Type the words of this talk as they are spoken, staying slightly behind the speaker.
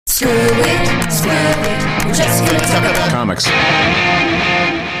Screw it. We're just gonna talk about comics.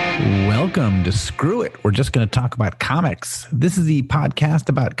 Welcome to Screw It. We're just going to talk about comics. This is the podcast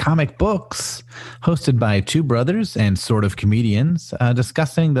about comic books, hosted by two brothers and sort of comedians,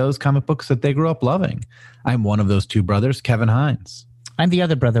 discussing those comic books that they grew up loving. I'm one of those two brothers, Kevin Hines. I'm the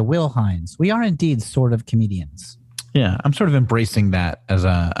other brother, Will Hines. We are indeed sort of comedians. Yeah, I'm sort of embracing that as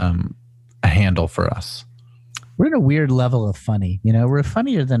a handle for us. We're in a weird level of funny. You know, we're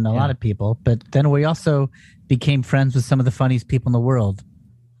funnier than a lot of people, but then we also became friends with some of the funniest people in the world.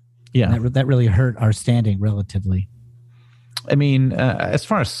 Yeah, that really hurt our standing relatively. I mean, as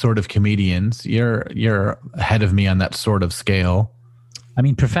far as sort of comedians, you're ahead of me on that sort of scale. I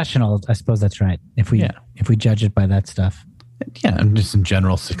mean, professional, I suppose that's right. If we judge it by that stuff. Yeah, and just in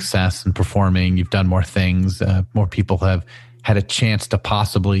general success and performing, you've done more things. More people have had a chance to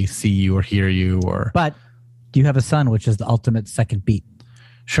possibly see you or hear you. But you have a son, which is the ultimate second beat.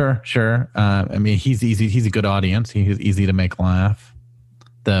 Sure. I mean, he's easy. He's a good audience. He's easy to make laugh.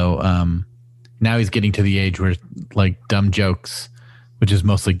 Though now he's getting to the age where, like, dumb jokes, which is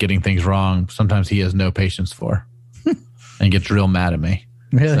mostly getting things wrong, sometimes he has no patience for and gets real mad at me.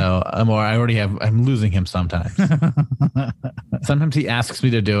 Really? So I'm losing him sometimes. Sometimes he asks me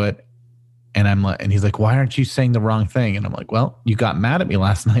to do it, and he's like, "Why aren't you saying the wrong thing?" And I'm like, "Well, you got mad at me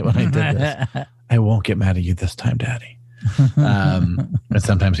last night when I did this. I won't get mad at you this time, Daddy." And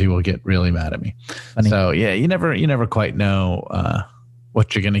sometimes he will get really mad at me. Funny. So yeah, you never quite know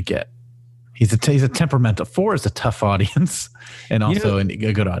what you're gonna get. He's a temperamental. 4 is a tough audience, and also a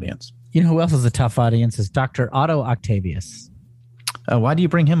good audience. You know who else is a tough audience is Dr. Otto Octavius. Why do you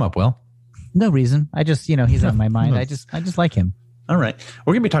bring him up, Will? No reason. I just, he's on my mind. I just like him. All right.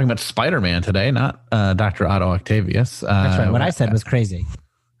 We're going to be talking about Spider-Man today, not Dr. Otto Octavius. That's right. What I said was crazy.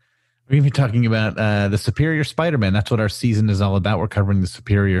 We're going to be talking about the Superior Spider-Man. That's what our season is all about. We're covering the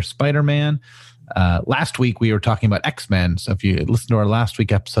Superior Spider-Man. Last week, we were talking about X-Men. So if you listen to our last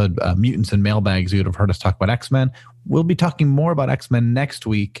week episode, Mutants and Mailbags, you would have heard us talk about X-Men. We'll be talking more about X-Men next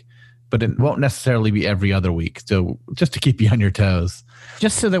week, but it won't necessarily be every other week. So just to keep you on your toes.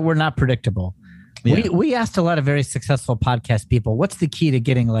 Just so that we're not predictable. Yeah. We asked a lot of very successful podcast people, what's the key to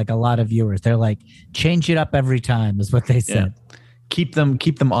getting like a lot of viewers? They're like, change it up every time is what they said. Yeah. Keep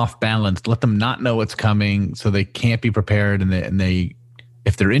them off balance. Let them not know what's coming so they can't be prepared. And they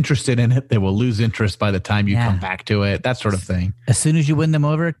if they're interested in it, they will lose interest by the time you come back to it. That sort of thing. As soon as you win them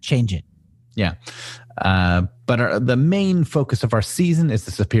over, change it. Yeah. But the main focus of our season is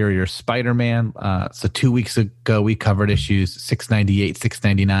the Superior Spider-Man. So 2 weeks ago, we covered issues 698,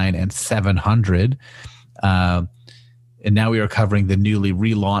 699, and 700. And now we are covering the newly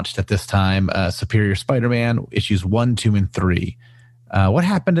relaunched at this time Superior Spider-Man issues 1, 2, and 3. What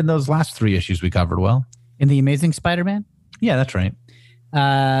happened in those last 3 issues we covered, Will? In the Amazing Spider-Man? Yeah, that's right.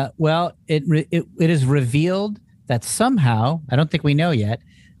 Well, it is revealed that somehow, I don't think we know yet,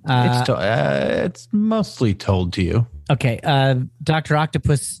 it's mostly told to you. Okay. Dr.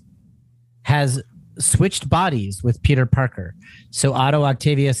 Octopus has switched bodies with Peter Parker. So Otto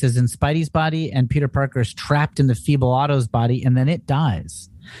Octavius is in Spidey's body and Peter Parker is trapped in the feeble Otto's body, and then it dies.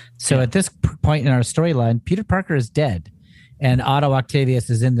 So at this point in our storyline, Peter Parker is dead and Otto Octavius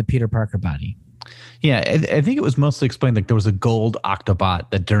is in the Peter Parker body. Yeah, I think it was mostly explained like there was a gold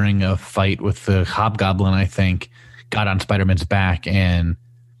Octobot that during a fight with the Hobgoblin, I think, got on Spider-Man's back and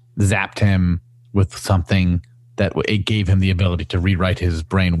zapped him with something that it gave him the ability to rewrite his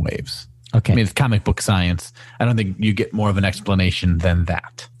brain waves. Okay. I mean, it's comic book science. I don't think you get more of an explanation than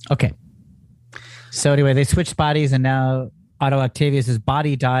that. Okay. So anyway, they switched bodies and now Otto Octavius'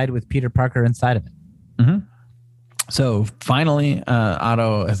 body died with Peter Parker inside of it. Mm-hmm. So finally,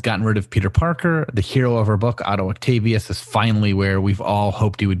 Otto has gotten rid of Peter Parker. The hero of our book, Otto Octavius, is finally where we've all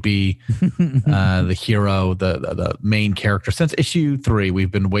hoped he would be. The hero, the main character. Since issue 3,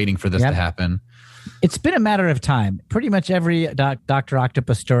 we've been waiting for this to happen. It's been a matter of time. Pretty much every Dr.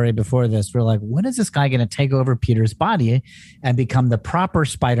 Octopus story before this, we're like, when is this guy going to take over Peter's body and become the proper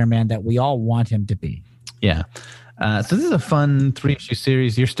Spider-Man that we all want him to be? Yeah. So this is a fun 3-issue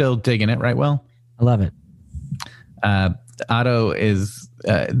series. You're still digging it, right, Will? I love it. Otto is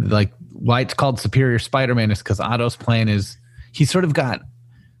like why it's called Superior Spider-Man is because Otto's plan is he sort of got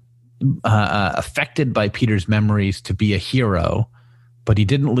affected by Peter's memories to be a hero, but he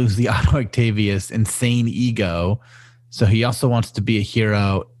didn't lose the Otto Octavius insane ego. So he also wants to be a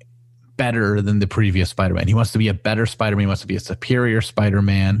hero better than the previous Spider-Man. He wants to be a better Spider-Man. He wants to be a superior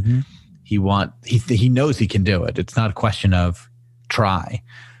Spider-Man. Mm-hmm. He knows he can do it. It's not a question of try.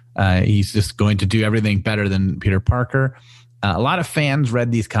 He's just going to do everything better than Peter Parker. A lot of fans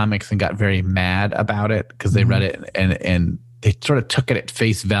read these comics and got very mad about it because they read it and they sort of took it at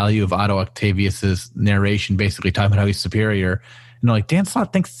face value of Otto Octavius's narration, basically talking about how he's superior. And they're like, Dan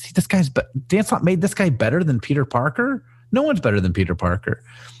Slott thinks Dan Slott made this guy better than Peter Parker? No one's better than Peter Parker.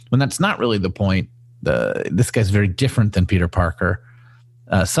 When that's not really the point. This guy's very different than Peter Parker.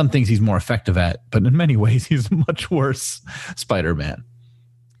 Some things he's more effective at, but in many ways he's a much worse Spider-Man.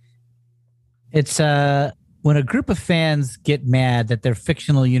 It's when a group of fans get mad that their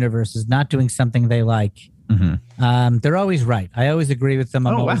fictional universe is not doing something they like. Mm-hmm. They're always right. I always agree with them.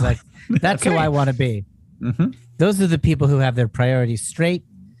 I'm always like, that's who I want to be. Mm-hmm. Those are the people who have their priorities straight.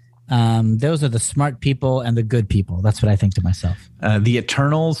 Those are the smart people and the good people. That's what I think to myself. The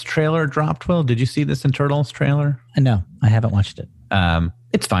Eternals trailer dropped, Will. Did you see this Eternals trailer? No, I haven't watched it.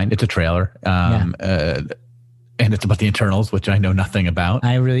 It's fine. It's a trailer. And it's about the Eternals, which I know nothing about.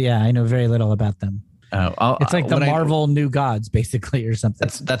 I know very little about them. It's like the Marvel New Gods, basically, or something.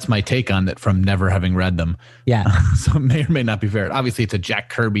 That's my take on it from never having read them. Yeah. So it may or may not be fair. Obviously, it's a Jack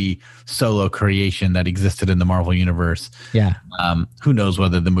Kirby solo creation that existed in the Marvel Universe. Yeah. Who knows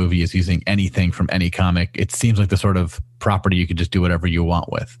whether the movie is using anything from any comic. It seems like the sort of property you could just do whatever you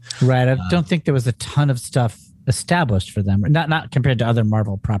want with. Right. I don't think there was a ton of stuff established for them, not compared to other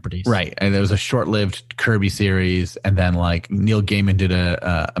Marvel properties. Right. And there was a short-lived Kirby series, and then like Neil Gaiman did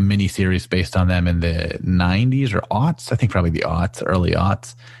a mini series based on them in the 90s or aughts. I think probably the aughts, early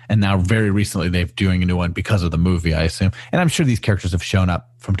aughts. And now very recently they're doing a new one because of the movie, I assume. And I'm sure these characters have shown up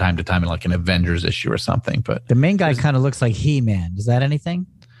from time to time in like an Avengers issue or something. But the main guy kind of looks like He-Man. Is that anything?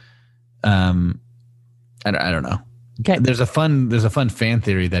 I don't know. Okay. There's a fun fan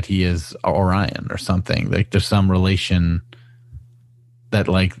theory that he is Orion or something. Like there's some relation that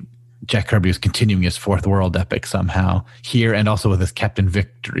like Jack Kirby is continuing his Fourth World epic somehow here, and also with his Captain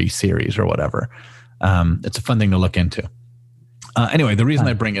Victory series or whatever. It's a fun thing to look into. Anyway, the reason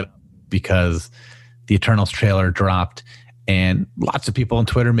I bring it up because the Eternals trailer dropped, and lots of people on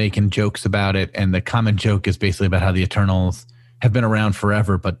Twitter making jokes about it, and the common joke is basically about how the Eternals have been around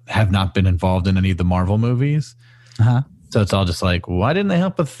forever but have not been involved in any of the Marvel movies. Uh-huh. So it's all just like, why didn't they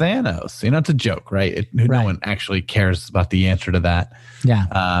help with Thanos? It's a joke, right? No one actually cares about the answer to that.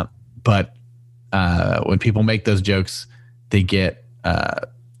 Yeah. But when people make those jokes, they get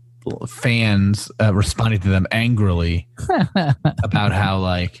fans responding to them angrily about how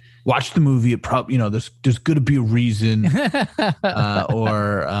like, watch the movie. It probably, there's going to be a reason,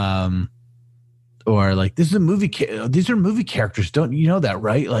 or like this is a movie. These are movie characters. Don't you know that,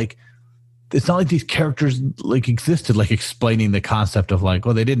 right? Like. It's not like these characters like existed, like explaining the concept of like,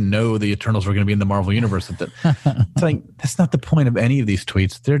 well, they didn't know the Eternals were going to be in the Marvel universe. It's like, that's not the point of any of these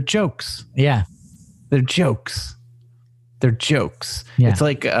tweets. They're jokes. Yeah. They're jokes. They're jokes. Yeah. It's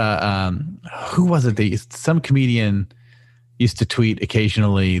like, who was it? Some comedian used to tweet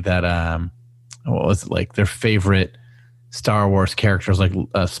occasionally that, what was it, like their favorite Star Wars characters, like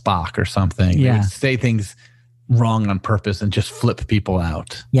Spock or something. Yeah. They would say things wrong on purpose and just flip people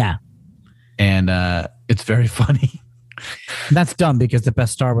out. Yeah. And it's very funny. That's dumb because the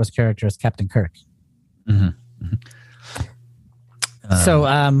best Star Wars character is Captain Kirk. Mm-hmm. Mm-hmm. So,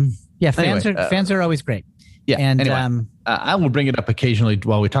 fans are always great. Yeah. And anyway, I will bring it up occasionally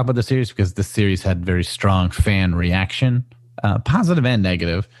while we talk about the series because the series had very strong fan reaction, positive and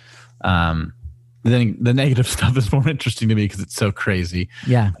negative. Then the negative stuff is more interesting to me because it's so crazy.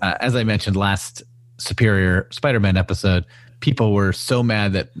 Yeah. As I mentioned last Superior Spider-Man episode, people were so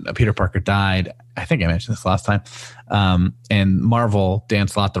mad that Peter Parker died. I think I mentioned this last time. And Marvel, Dan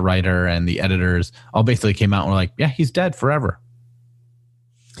Slott, the writer, and the editors all basically came out and were like, yeah, he's dead forever.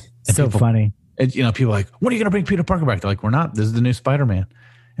 And so funny. And, people are like, when are you going to bring Peter Parker back? They're like, we're not. This is the new Spider-Man.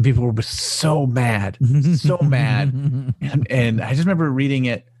 And people were so mad, so mad. And I just remember reading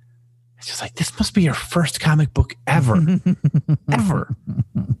it. It's just like, this must be your first comic book ever. Ever.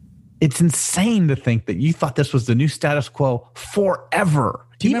 It's insane to think that you thought this was the new status quo forever.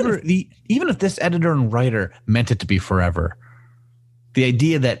 Do you remember even if this editor and writer meant it to be forever, the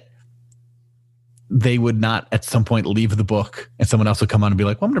idea that they would not at some point leave the book and someone else would come on and be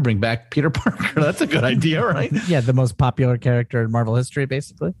like, well, I'm going to bring back Peter Parker. That's a good idea, right? Yeah, the most popular character in Marvel history,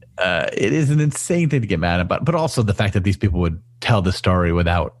 basically. It is an insane thing to get mad about, but also the fact that these people would tell the story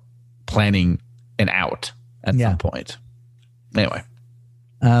without planning an out at some point. Anyway.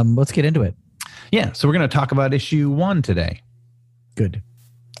 Let's get into it. Yeah, so we're going to talk about issue 1 today. Good.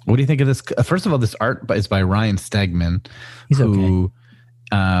 What do you think of this? First of all, this art is by Ryan Stegman, who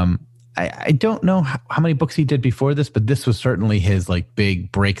I don't know how many books he did before this, but this was certainly his like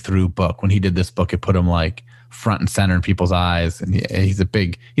big breakthrough book. When he did this book, it put him like front and center in people's eyes, and he's a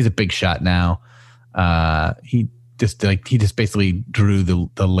big shot now. He just basically drew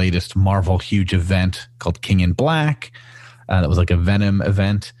the latest Marvel huge event called King in Black. That was like a Venom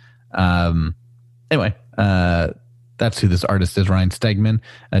event. Anyway, that's who this artist is, Ryan Stegman.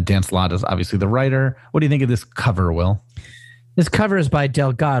 Dan Slott is obviously the writer. What do you think of this cover, Will? This cover is by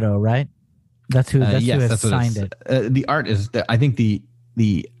Delgado, right? That's who has signed it. The art is, I think the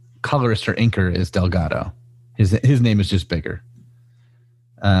colorist or inker is Delgado. His name is just bigger.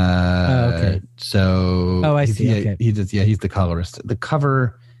 Okay. So I see. Yeah, okay. He's the colorist. The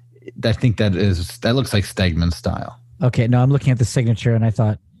cover, I think that looks like Stegman's style. Okay, no, I'm looking at the signature and I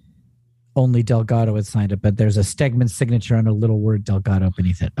thought only Delgado had signed it, but there's a Stegman signature and a little word Delgado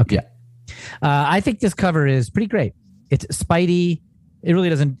beneath it. Okay. Yeah. I think this cover is pretty great. It's Spidey. It really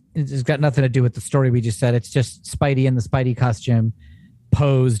doesn't, it's got nothing to do with the story we just said. It's just Spidey in the Spidey costume,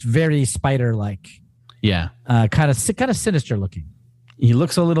 posed very spider-like. Yeah. Kind of sinister looking. He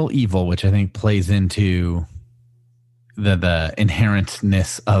looks a little evil, which I think plays into the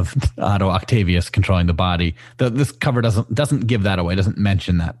inherentness of Otto Octavius controlling the body. This cover doesn't give that away. Doesn't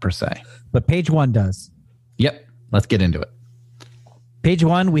mention that per se. But page 1 does. Yep. Let's get into it. Page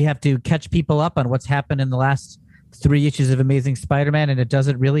 1, we have to catch people up on what's happened in the last 3 issues of Amazing Spider-Man, and it does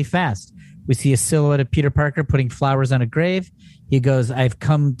it really fast. We see a silhouette of Peter Parker putting flowers on a grave. He goes, "I've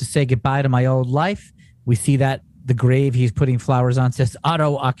come to say goodbye to my old life." We see that the grave he's putting flowers on says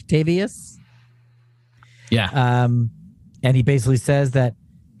Otto Octavius. Yeah. And he basically says that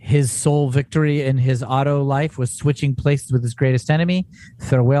his sole victory in his Otto life was switching places with his greatest enemy.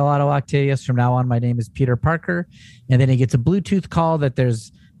 "Farewell, Otto Octavius. From now on, my name is Peter Parker." And then he gets a Bluetooth call that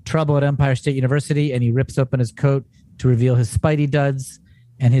there's trouble at Empire State University, and he rips open his coat to reveal his Spidey duds.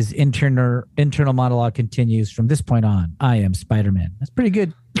 And his internal monologue continues, "From this point on, I am Spider-Man." That's pretty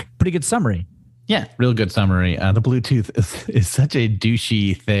good summary. Yeah, real good summary. The Bluetooth is such a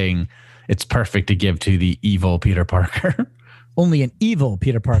douchey thing. It's perfect to give to the evil Peter Parker. Only an evil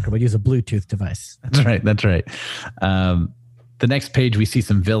Peter Parker would use a Bluetooth device. That's right. The next page, we see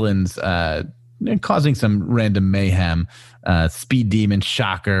some villains causing some random mayhem. Speed Demon,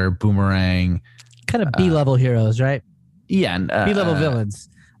 Shocker, Boomerang. Kind of B-level heroes, right? Yeah. And, B-level villains.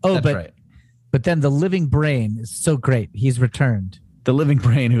 Oh, but then the Living Brain is so great. He's returned. The Living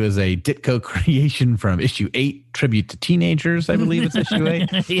Brain, who is a Ditko creation from issue 8, Tribute to Teenagers, I believe it's issue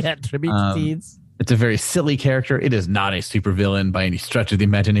 8. Yeah, Tribute to Teens. It's a very silly character. It is not a supervillain by any stretch of the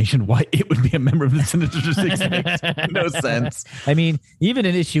imagination. Why it would be a member of the Sinister Six makes no sense. I mean, even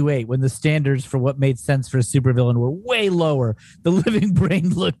in issue 8, when the standards for what made sense for a supervillain were way lower, the Living Brain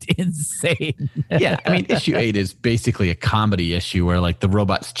looked insane. Yeah, I mean, issue 8 is basically a comedy issue where like the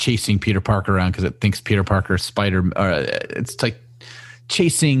robot's chasing Peter Parker around because it thinks Peter Parker is it's like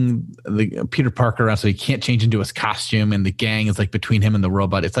chasing the Peter Parker around so he can't change into his costume, and the gang is like between him and the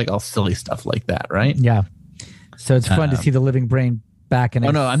robot. It's like all silly stuff like that, right? Yeah. So it's fun to see the Living Brain back.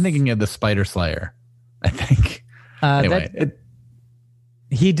 No, I'm thinking of the Spider Slayer. I think. Anyway,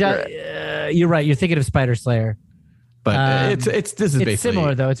 he does. You're right. You're thinking of Spider Slayer, but this is basically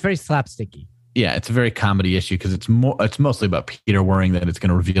similar though. It's very slapsticky. Yeah, it's a very comedy issue because it's mostly about Peter worrying that it's going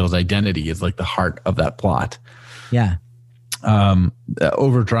to reveal his identity is like the heart of that plot. Yeah.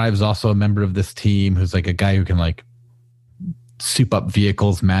 Overdrive is also a member of this team who's like a guy who can like soup up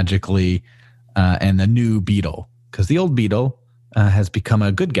vehicles magically, and the new Beetle, because the old Beetle has become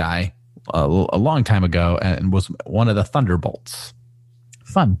a good guy a long time ago and was one of the Thunderbolts.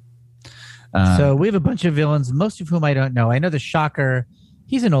 Fun. So we have a bunch of villains, most of whom I don't know. I know the Shocker.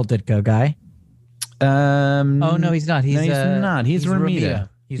 He's an old Ditko guy. Oh no, he's not. He's not. He's Romita.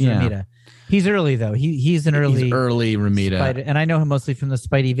 He's Romita. He's early though. He's an early Romita, Spider, and I know him mostly from the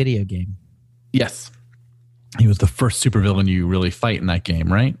Spidey video game. Yes, he was the first supervillain you really fight in that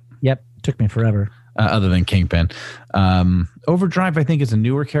game, right? Yep, took me forever. Other than Kingpin, Overdrive I think is a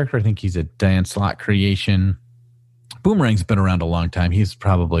newer character. I think he's a Dan Slott creation. Boomerang's been around a long time. He's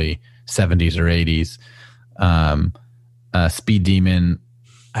probably 70s or 80s. Speed Demon.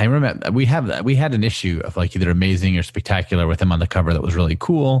 I remember we had an issue of like either Amazing or Spectacular with him on the cover that was really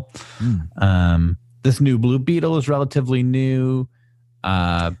cool. This new Blue Beetle is relatively new.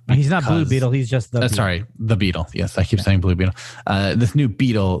 He's not Blue Beetle. He's just the sorry, the Beetle. Yes, I keep saying Blue Beetle. This new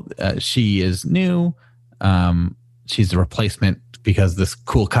Beetle, she is new. She's a replacement because this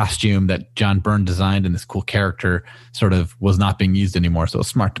cool costume that John Byrne designed and this cool character sort of was not being used anymore. So it was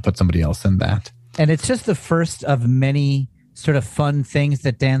smart to put somebody else in that. And it's just the first of many sort of fun things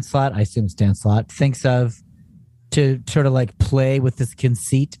that Dan Slott, I assume it's Dan Slott, thinks of to sort of like play with this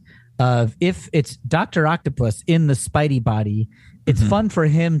conceit of if it's Dr. Octopus in the Spidey body, it's fun for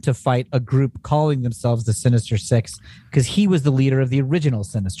him to fight a group calling themselves the Sinister Six because he was the leader of the original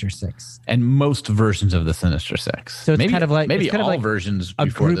Sinister Six. And most versions of the Sinister Six. So it's kind of like all versions a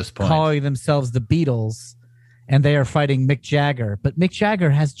before group this point. Calling themselves the Beatles and they are fighting Mick Jagger. But Mick Jagger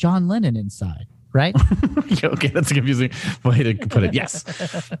has John Lennon inside, right? Okay, that's a confusing way to put it. Yes.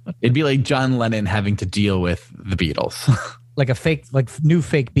 It'd be like John Lennon having to deal with the Beatles. Like new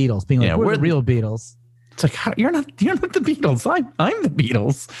fake Beatles, being like, we're the real Beatles. It's like, you're not the Beatles. I'm the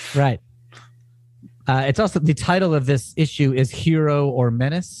Beatles. Right. It's also, the title of this issue is Hero or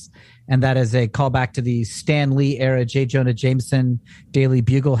Menace. And that is a callback to the Stan Lee era J. Jonah Jameson Daily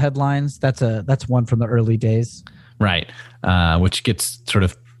Bugle headlines. That's one from the early days. Right. Which gets sort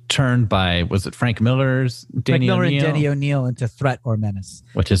of turned by, was it Frank Miller's Danny Frank Miller O'Neill? and Danny O'Neill into Threat or Menace.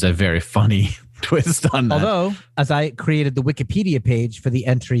 Which is a very funny twist on that. Although, as I created the Wikipedia page for the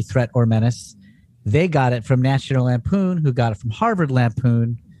entry Threat or Menace, they got it from National Lampoon, who got it from Harvard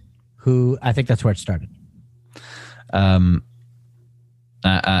Lampoon, who I think that's where it started.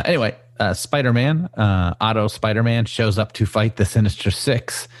 Anyway, Spider-Man, Otto Spider-Man shows up to fight the Sinister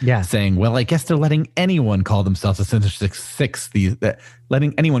Six. Yeah. Saying, well, I guess they're letting anyone call themselves a Sinister Six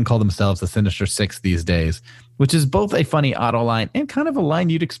letting anyone call themselves a Sinister Six these days, which is both a funny Otto line and kind of a line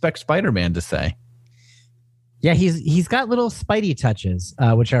you'd expect Spider-Man to say. Yeah, he's got little Spidey touches,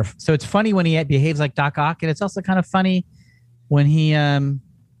 which are, so it's funny when he behaves like Doc Ock, and it's also kind of funny when he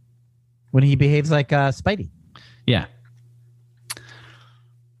behaves like Spidey. Yeah.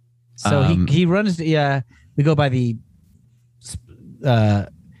 So he runs. We go by the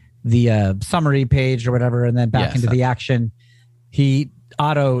summary page or whatever, and then back into the action. Spidey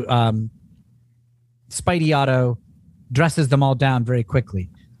Otto dresses them all down very quickly.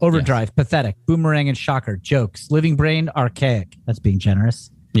 Overdrive, pathetic, Boomerang and Shocker, jokes, Living Brain, archaic. That's being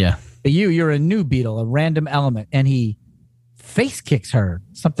generous. Yeah. You're a new Beetle, a random element, and he face kicks her,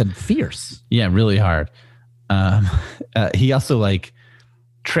 something fierce. Yeah, really hard. He also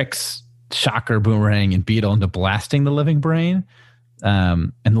tricks Shocker, Boomerang, and Beetle into blasting the Living Brain.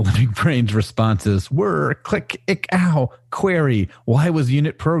 And the Living Brain's response is, whir, click, ick, ow, query. Why was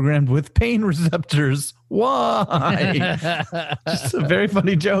unit programmed with pain receptors? Why? Just a very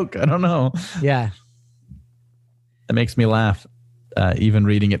funny joke. I don't know. Yeah. It makes me laugh, even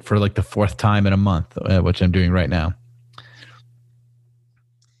reading it for the fourth time in a month, which I'm doing right now.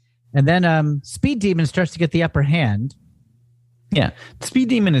 And then Speed Demon starts to get the upper hand. Yeah. Speed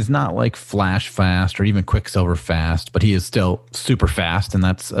Demon is not like Flash fast or even Quicksilver fast, but he is still super fast, and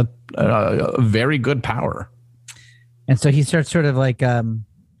that's a very good power. And so he starts sort of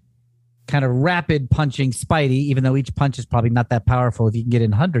kind of rapid punching Spidey, even though each punch is probably not that powerful if you can get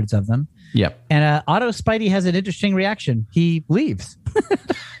in hundreds of them. Yep. And Otto Spidey has an interesting reaction. He leaves.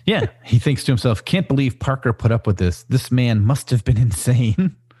 Yeah. He thinks to himself, can't believe Parker put up with this. This man must have been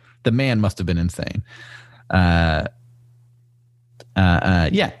insane. The man must have been insane. Yeah,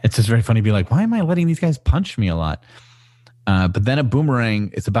 it's just very funny to be like, why am I letting these guys punch me a lot? But then a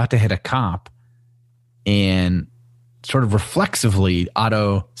Boomerang is about to hit a cop, and sort of reflexively,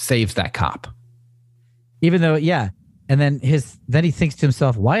 Otto saves that cop. Even though, yeah. And then he thinks to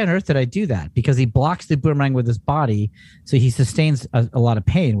himself, why on earth did I do that? Because he blocks the Boomerang with his body, so he sustains a lot of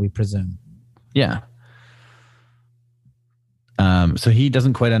pain, we presume. Yeah. So he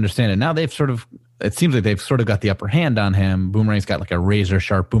doesn't quite understand it. Now it seems like they've sort of got the upper hand on him. Boomerang's got a razor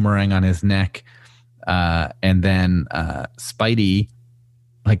sharp boomerang on his neck. And then Spidey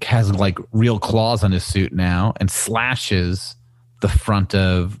has real claws on his suit now and slashes the front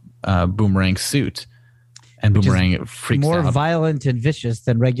of Boomerang's suit. And Boomerang freaks out. More violent and vicious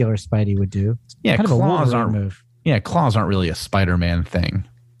than regular Spidey would do. Yeah, kind claws of a aren't move. Yeah, claws aren't really a Spider-Man thing,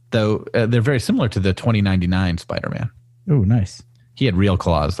 though. They're very similar to the 2099 Spider-Man. Oh, nice. He had real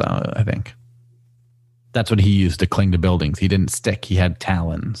claws, though, I think. That's what he used to cling to buildings. He didn't stick. He had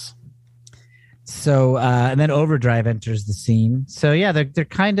talons. So, and then Overdrive enters the scene. So, yeah, they're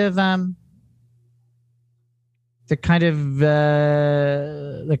kind of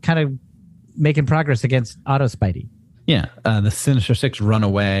making progress against Otto Spidey. Yeah, the Sinister Six run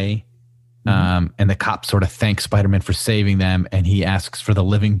away, and the cop sort of thanks Spider-Man for saving them, and he asks for the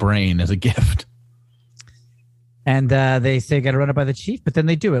Living Brain as a gift. And they say, got to run it by the chief, but then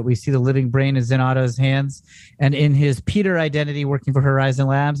they do it. We see the Living Brain is in Otto's hands, and in his Peter identity working for Horizon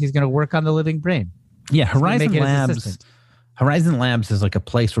Labs, he's going to work on the Living Brain. Yeah, Horizon Labs is a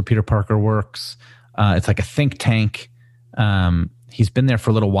place where Peter Parker works. It's like a think tank. He's been there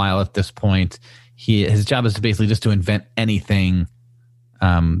for a little while at this point. His job is basically just to invent anything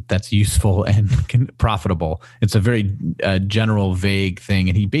that's useful and profitable. It's a very general, vague thing.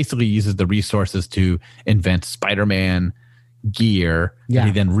 And he basically uses the resources to invent Spider-Man gear that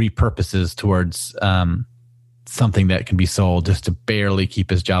he then repurposes towards something that can be sold just to barely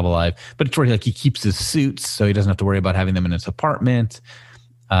keep his job alive. But it's where he keeps his suits so he doesn't have to worry about having them in his apartment.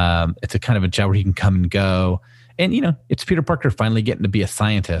 It's a kind of a job where he can come and go. And, it's Peter Parker finally getting to be a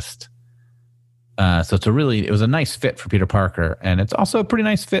scientist. So it was a nice fit for Peter Parker. And it's also a pretty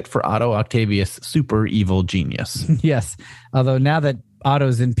nice fit for Otto Octavius, super evil genius. Yes. Although now that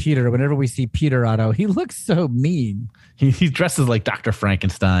Otto's in Peter, whenever we see Peter Otto, he looks so mean. He dresses like Dr.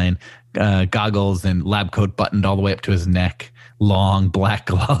 Frankenstein, goggles and lab coat buttoned all the way up to his neck, long black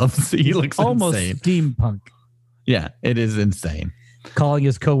gloves. He looks almost insane. Steampunk. Yeah, it is insane. Calling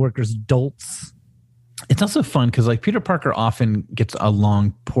his coworkers dolts. It's also fun because like Peter Parker often gets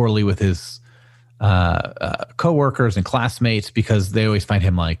along poorly with his coworkers and classmates because they always find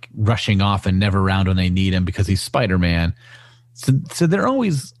him like rushing off and never around when they need him because he's Spider-Man. So they're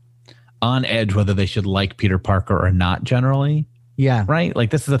always on edge whether they should like Peter Parker or not. Generally, yeah, right. Like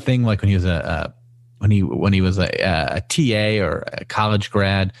this is a thing. Like when he was a TA or a college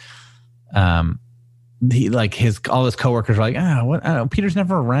grad, all his coworkers are like, Peter's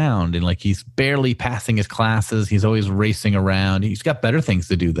never around, and like he's barely passing his classes. He's always racing around. He's got better things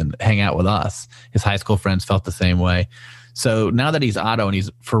to do than hang out with us. His high school friends felt the same way. So now that he's Otto and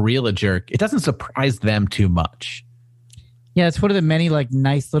he's for real a jerk, it doesn't surprise them too much. Yeah, it's one of the many like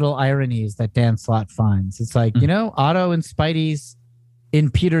nice little ironies that Dan Slott finds. It's like, Otto and Spidey's in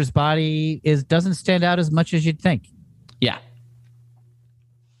Peter's body doesn't stand out as much as you'd think. Yeah.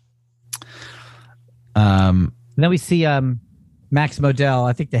 Then we see Max Modell,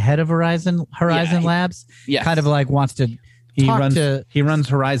 I think the head of Horizon Labs, kind of like wants to he runs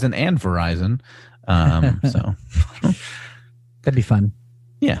Horizon and Verizon. So that'd be fun.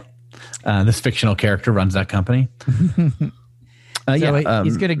 Yeah. This fictional character runs that company.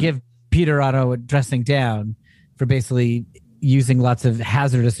 He's going to give Peter Otto a dressing down for basically using lots of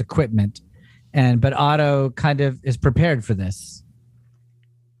hazardous equipment, but Otto kind of is prepared for this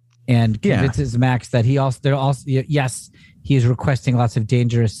and convinces Max that he is requesting lots of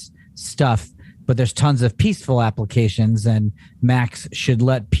dangerous stuff, but there's tons of peaceful applications, and Max should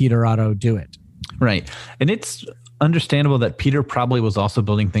let Peter Otto do it. Right, and it's understandable that Peter probably was also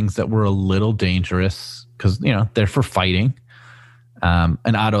building things that were a little dangerous because they're for fighting.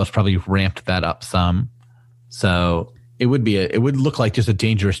 And Otto has probably ramped that up some. So it would look like just a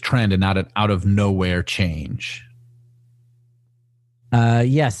dangerous trend and not an out of nowhere change.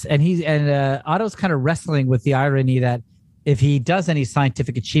 Yes. And Otto's kind of wrestling with the irony that if he does any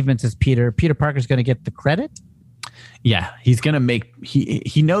scientific achievements as Peter Parker's going to get the credit. Yeah. He's going to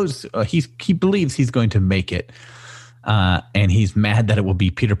he knows, he believes he's going to make it. And he's mad that it will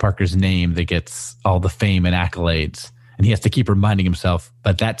be Peter Parker's name that gets all the fame and accolades. And he has to keep reminding himself,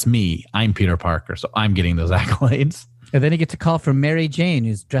 but that's me. I'm Peter Parker, so I'm getting those accolades. And then he gets a call from Mary Jane,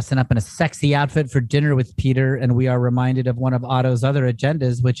 who's dressing up in a sexy outfit for dinner with Peter. And we are reminded of one of Otto's other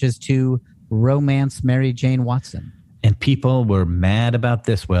agendas, which is to romance Mary Jane Watson. And people were mad about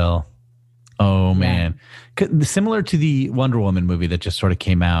this, Will. Oh, man. Similar to the Wonder Woman movie that just sort of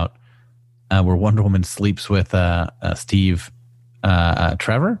came out, where Wonder Woman sleeps with Steve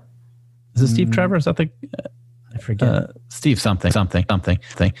Trevor. Is it Steve Trevor? Is that the... I forget. Steve something. Chris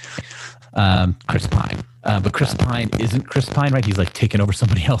Pine. But Chris Pine isn't Chris Pine, right? He's like taking over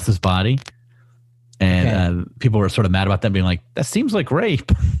somebody else's body. And people were sort of mad about that, being like, that seems like rape.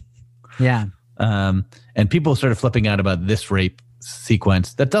 Yeah. And people started flipping out about this rape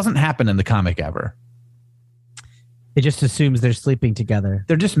sequence that doesn't happen in the comic ever. It just assumes they're sleeping together.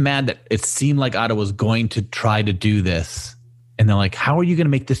 They're just mad that it seemed like Otto was going to try to do this. And they're like, how are you going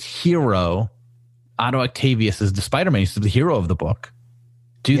to make this hero... Otto Octavius is the Spider-Man. He's the hero of the book.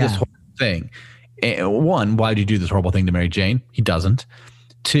 Do this whole thing. One, why do you do this horrible thing to Mary Jane? He doesn't.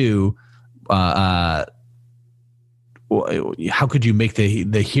 Two, how could you make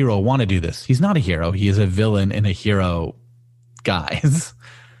the hero want to do this? He's not a hero. He is a villain and a hero, guys.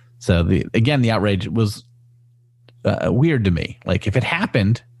 So the outrage was weird to me. Like if it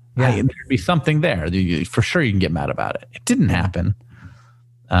happened, there'd be something there. For sure, you can get mad about it. It didn't happen.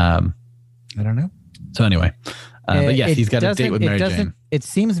 I don't know. So anyway, but yes, he's got a date with Mary Jane. It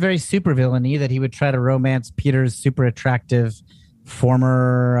seems very supervillainy that he would try to romance Peter's super attractive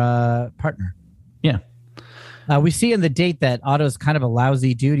former partner. Yeah. We see in the date that Otto's kind of a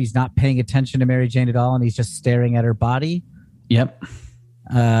lousy dude. He's not paying attention to Mary Jane at all, and he's just staring at her body. Yep.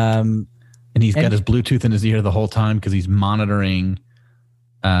 And he's got his Bluetooth in his ear the whole time because he's monitoring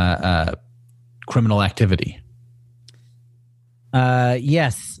criminal activity.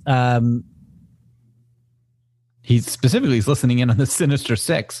 Yes. He's listening in on the Sinister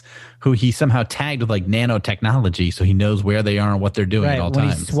Six, who he somehow tagged with like nanotechnology, so he knows where they are and what they're doing at all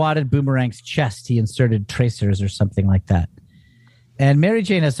times. When he swatted Boomerang's chest, he inserted tracers or something like that. And Mary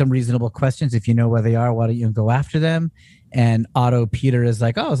Jane has some reasonable questions. If you know where they are, why don't you go after them? And Otto Peter is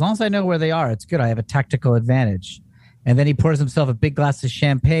like, oh, as long as I know where they are, it's good. I have a tactical advantage. And then he pours himself a big glass of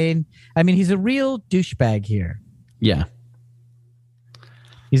champagne. I mean, he's a real douchebag here. Yeah.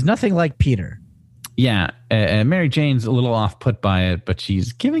 He's nothing like Peter. Yeah. Mary Jane's a little off put by it, but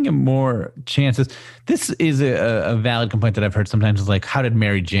she's giving him more chances. This is a valid complaint that I've heard sometimes is like, how did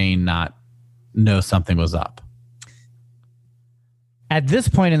Mary Jane not know something was up? At this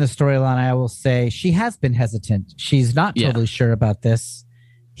point in the storyline, I will say she has been hesitant. She's not totally sure about this.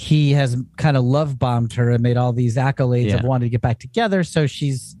 He has kind of love bombed her and made all these accolades of wanting to get back together. So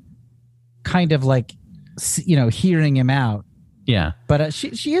she's kind of like, hearing him out. Yeah. But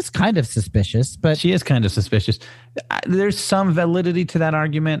she is kind of suspicious. But she is kind of suspicious. There's some validity to that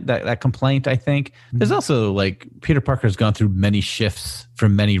argument, that complaint, I think. Mm-hmm. There's also like Peter Parker's gone through many shifts for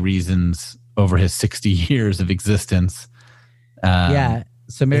many reasons over his 60 years of existence.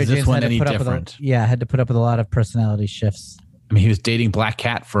 So Mary Jane had to put up with a lot of personality shifts. I mean, he was dating Black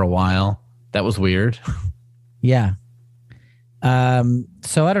Cat for a while. That was weird. Yeah.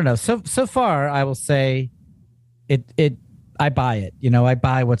 So I don't know. So far, I will say I buy it. I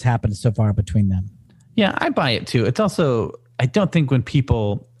buy what's happened so far between them. Yeah, I buy it too. It's also, I don't think when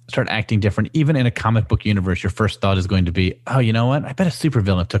people start acting different, even in a comic book universe, your first thought is going to be, oh, you know what? I bet a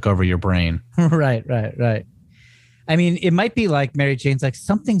supervillain took over your brain. Right. I mean, it might be like Mary Jane's like,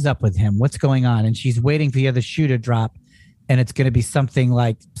 something's up with him. What's going on? And she's waiting for the other shoe to drop. And it's going to be something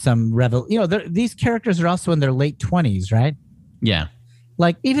like some these characters are also in their late 20s, right? Yeah.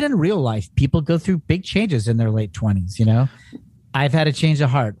 Like even in real life, people go through big changes in their late 20s, I've had a change of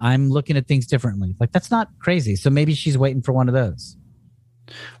heart. I'm looking at things differently. Like that's not crazy. So maybe she's waiting for one of those.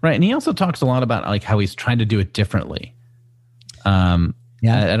 Right. And he also talks a lot about like how he's trying to do it differently.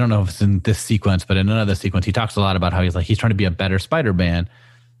 I don't know if it's in this sequence, but in another sequence, he talks a lot about how he's trying to be a better Spider-Man.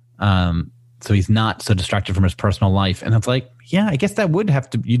 So he's not so distracted from his personal life. And it's like, yeah, I guess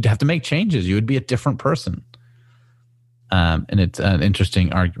you'd have to make changes. You would be a different person. And it's an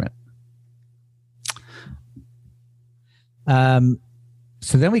interesting argument.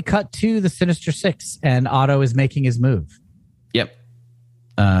 So then we cut to the Sinister Six and Otto is making his move. Yep.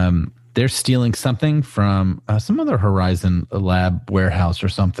 They're stealing something from some other Horizon lab warehouse or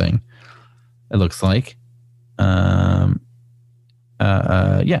something. It looks like.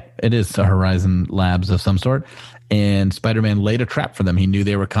 It is a Horizon Labs of some sort. And Spider-Man laid a trap for them. He knew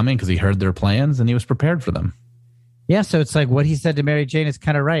they were coming because he heard their plans and he was prepared for them. Yeah, so it's like what he said to Mary Jane is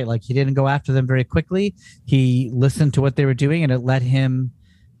kind of right. Like he didn't go after them very quickly. He listened to what they were doing and it let him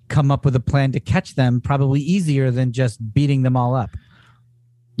come up with a plan to catch them probably easier than just beating them all up.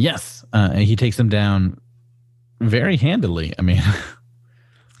 Yes. And he takes them down very handily. I mean...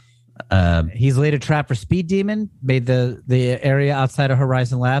 he's laid a trap for Speed Demon, made the area outside of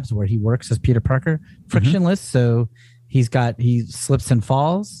Horizon Labs where he works as Peter Parker frictionless. So he slips and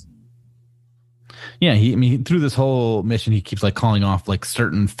falls. Yeah, through this whole mission, he keeps like calling off like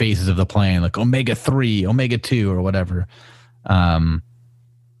certain phases of the plan, like Omega 3, Omega 2, or whatever. And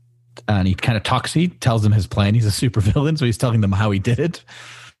he kind of he tells them his plan. He's a supervillain, so he's telling them how he did it.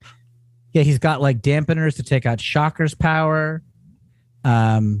 Yeah, he's got like dampeners to take out Shocker's power.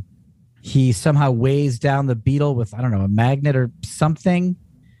 He somehow weighs down the Beetle with, I don't know, a magnet or something.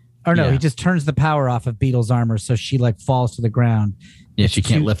 Or no, he just turns the power off of Beetle's armor so she like falls to the ground. Yeah, she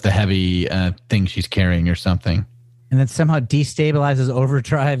can't lift the heavy thing she's carrying or something. And then somehow destabilizes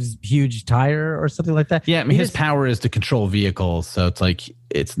Overdrive's huge tire or something like that. Yeah, I mean, his power is to control vehicles. So it's like,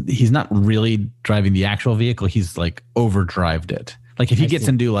 he's not really driving the actual vehicle. He's like overdrived it. Like if he gets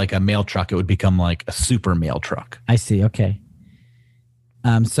into like a mail truck, it would become like a super mail truck. I see. Okay.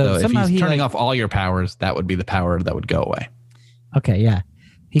 So somehow if he's turning off all your powers, that would be the power that would go away. Okay, yeah.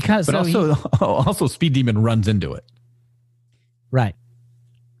 Also Speed Demon runs into it. Right.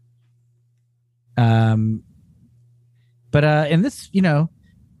 But in this,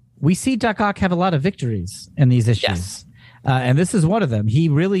 we see Doc Ock have a lot of victories in these issues. Yes. And this is one of them. He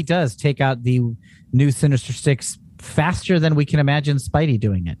really does take out the new Sinister Six faster than we can imagine Spidey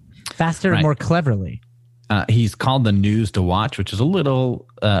doing it. Faster and more cleverly. He's called the News to watch, which is a little,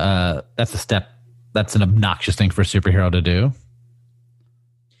 that's an obnoxious thing for a superhero to do.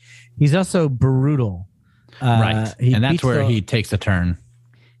 He's also brutal. Right. And that's where he takes a turn.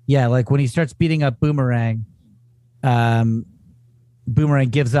 Yeah, like when he starts beating up Boomerang, Boomerang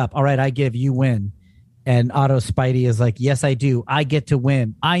gives up. All right, I give, you win. And Otto Spidey is like, yes, I do. I get to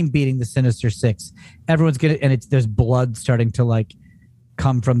win. I'm beating the Sinister Six. Everyone's gonna, and there's blood starting to like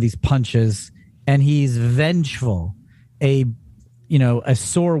come from these punches. And he's vengeful, a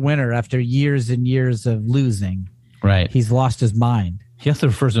sore winner after years and years of losing. Right. He's lost his mind. He also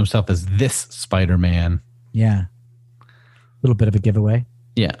refers to himself as this Spider-Man. Yeah. A little bit of a giveaway.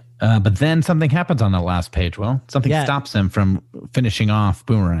 Yeah. But then something happens on that last page. Well, something stops him from finishing off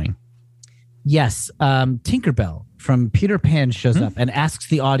Boomerang. Yes. Tinkerbell from Peter Pan shows up and asks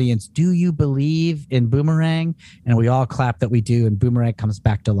the audience, do you believe in Boomerang? And we all clap that we do, and Boomerang comes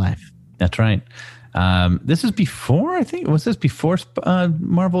back to life. That's right. This is before, I think, was this before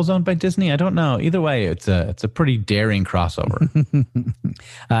Marvel's owned by Disney? I don't know. Either way, it's a pretty daring crossover.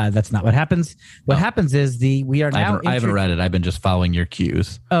 That's not what happens. What happens is we are now. I haven't read it. I've been just following your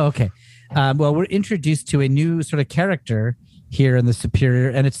cues. Oh, okay. Well, we're introduced to a new sort of character here in the Superior,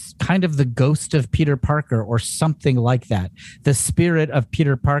 and it's kind of the ghost of Peter Parker or something like that. The spirit of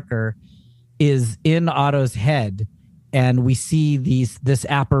Peter Parker is in Otto's head. And we see this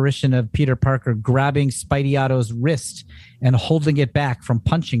apparition of Peter Parker grabbing Spidey Otto's wrist and holding it back from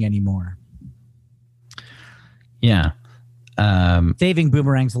punching anymore. Yeah. Saving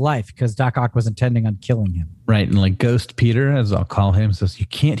Boomerang's life because Doc Ock was intending on killing him. Right. And like Ghost Peter, as I'll call him, says, you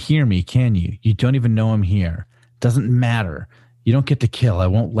can't hear me, can you? You don't even know I'm here. Doesn't matter. You don't get to kill. I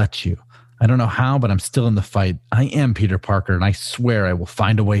won't let you. I don't know how, but I'm still in the fight. I am Peter Parker, and I swear I will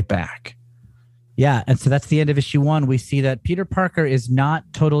find a way back. Yeah, and so that's the end of issue 1. We see that Peter Parker is not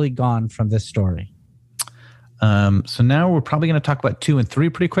totally gone from this story. So now we're probably going to talk about 2 and 3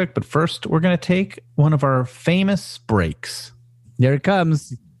 pretty quick, but first we're going to take one of our famous breaks. There it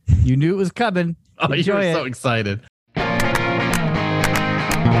comes. You knew it was coming. Oh, you were so excited.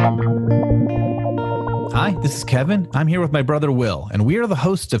 Hi, this is Kevin. I'm here with my brother Will, and we are the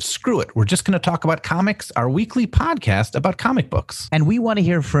hosts of Screw It. We're just going to talk about comics, our weekly podcast about comic books. And we want to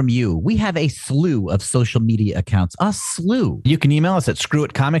hear from you. We have a slew of social media accounts, a slew. You can email us at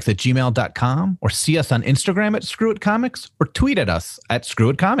screwitcomics@gmail.com or see us on Instagram at screwitcomics or tweet at us at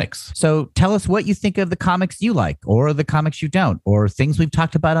screwitcomics. So tell us what you think of the comics you like or the comics you don't or things we've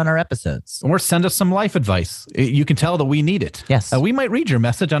talked about on our episodes. Or send us some life advice. You can tell that we need it. Yes. We might read your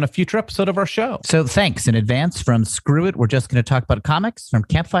message on a future episode of our show. So thanks in advance from Screw It. We're just going to talk about comics from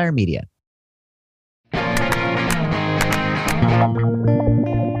Campfire Media. And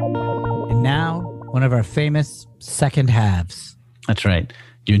now, one of our famous second halves. That's right.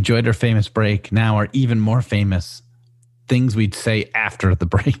 You enjoyed our famous break. Now our even more famous things we'd say after the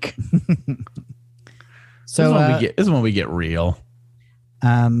break. So this is when we get real.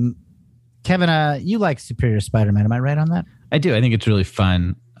 Kevin, you like Superior Spider-Man. Am I right on that? I do. I think it's really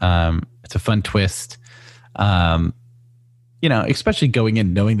fun. It's a fun twist. Especially going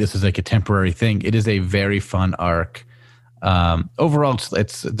in knowing this is like a temporary thing. It is a very fun arc. Overall,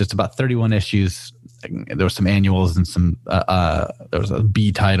 it's about 31 issues. There were some annuals and some there was a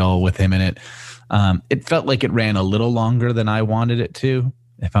B title with him in it. It felt like it ran a little longer than I wanted it to.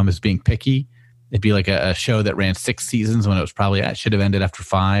 If I'm just being picky, it'd be like a show that ran 6 seasons when it was probably it should have ended after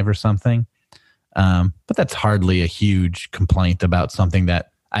 5 or something. But that's hardly a huge complaint about something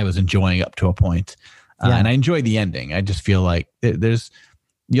that I was enjoying up to a point. And I enjoy the ending. I just feel like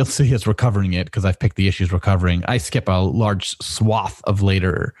you'll see us recovering it because I've picked the issues we're covering. I skip a large swath of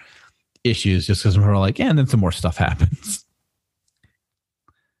later issues just because we're like, and then some more stuff happens.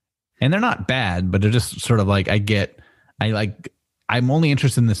 And they're not bad, but they're just sort of like, I'm only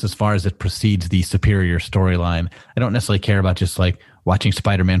interested in this as far as it precedes the Superior storyline. I don't necessarily care about just like watching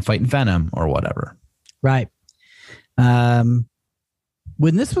Spider-Man fight Venom or whatever. Right.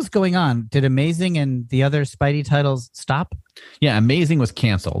 When this was going on, did Amazing and the other Spidey titles stop? Yeah, Amazing was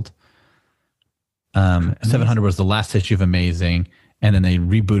canceled. 700 was the last issue of Amazing, and then they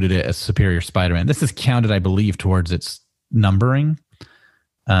rebooted it as Superior Spider-Man. This is counted, I believe, towards its numbering.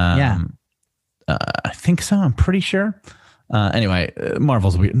 I think so. I'm pretty sure. Anyway,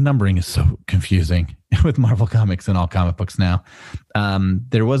 Marvel's weird. Numbering is so confusing with Marvel Comics and all comic books now.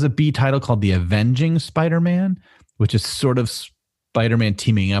 There was a B title called The Avenging Spider-Man, which is sort of Spider-Man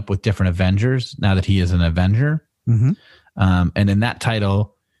teaming up with different Avengers now that he is an Avenger. Mm-hmm. And in that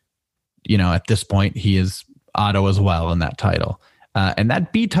title, at this point, he is Otto as well in that title. And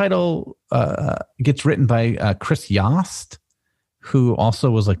that B title gets written by Chris Yost, who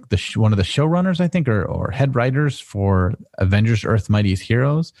also was like one of the showrunners, I think, or head writers for Avengers Earth's Mightiest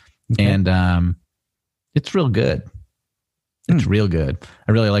Heroes. Okay. And it's real good. It's real good.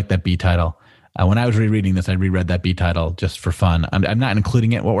 I really like that B title. When I was rereading this, I reread that B title just for fun. I'm not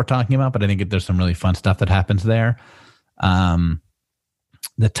including it what we're talking about, but I think there's some really fun stuff that happens there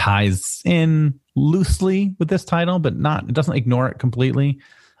that ties in loosely with this title, but it doesn't ignore it completely.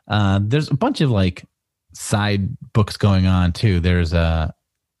 There's a bunch of like side books going on too. There's a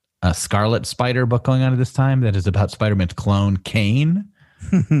Scarlet Spider book going on at this time that is about Spider-Man's clone, Kane.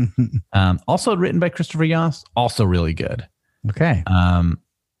 Also written by Christopher Yoss, also really good. Okay.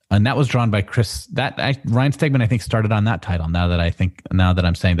 And that was drawn by Chris. Ryan Stegman, I think, started on that title. Now that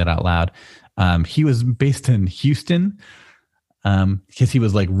I'm saying that out loud, he was based in Houston because he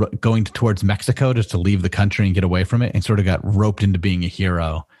was like going towards Mexico just to leave the country and get away from it, and sort of got roped into being a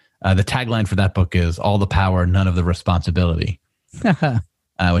hero. The tagline for that book is "All the power, none of the responsibility,"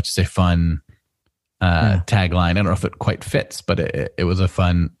 which is a fun tagline. I don't know if it quite fits, but it was a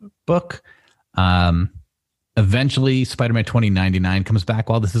fun book. Eventually, Spider-Man 2099 comes back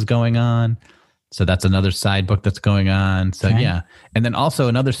while this is going on. So that's another side book that's going on. So yeah. And then also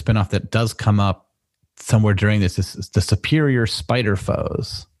another spinoff that does come up somewhere during this is The Superior Spider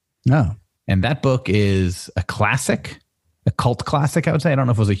Foes. No. And that book is a classic, a cult classic, I would say. I don't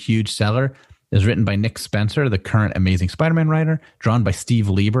know if it was a huge seller. It was written by Nick Spencer, the current Amazing Spider-Man writer, drawn by Steve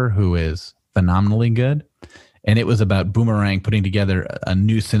Lieber, who is phenomenally good. And it was about Boomerang putting together a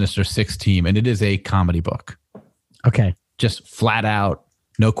new Sinister Six team. And it is a comedy book. Okay. Just flat out,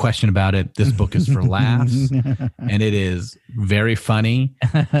 no question about it. This book is for laughs, and it is very funny.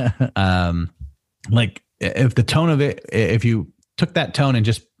 Like if the tone of it, if you took that tone and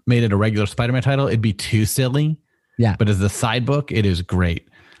just made it a regular Spider-Man title, it'd be too silly. Yeah. But as the side book, it is great.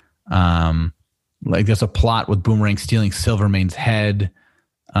 Like there's a plot with Boomerang stealing Silvermane's head.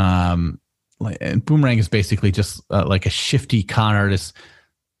 And Boomerang is basically just like a shifty con artist,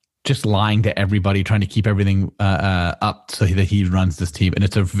 just lying to everybody, trying to keep everything up so that he runs this team. And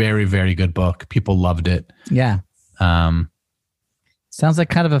it's a very, very good book. People loved it. Yeah. Sounds like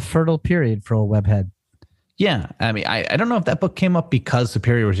kind of a fertile period for old Webhead. Yeah. I mean, I don't know if that book came up because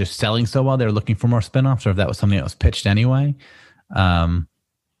Superior was just selling so well. They were looking for more spinoffs, or if that was something that was pitched anyway.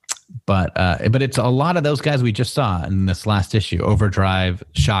 But it's a lot of those guys we just saw in this last issue. Overdrive,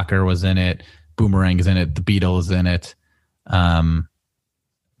 Shocker was in it. Boomerang is in it. The Beetle is in it. And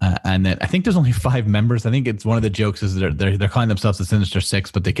then I think there's only 5 members. I think it's one of the jokes is they're calling themselves the Sinister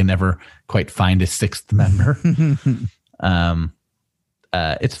Six, but they can never quite find a 6th member.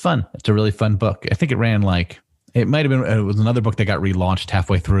 It's fun. It's a really fun book. I think it ran it was another book that got relaunched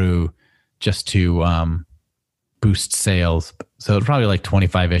halfway through just to boost sales. So it's probably like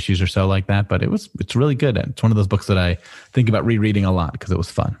 25 issues or so like that, but it's really good. And it's one of those books that I think about rereading a lot because it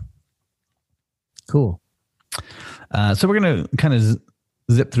was fun. Cool. So we're going to kind of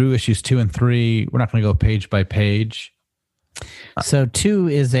zip through issues 2 and 3. We're not going to go page by page. So 2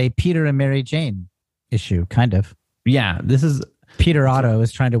 is a Peter and Mary Jane issue, kind of. Yeah, this is Peter Otto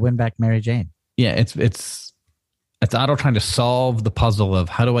is trying to win back Mary Jane. Yeah, it's Otto trying to solve the puzzle of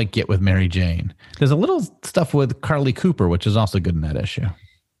how do I get with Mary Jane. There's a little stuff with Carly Cooper, which is also good in that issue.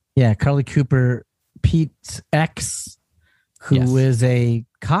 Yeah, Carly Cooper, Pete's ex, who is a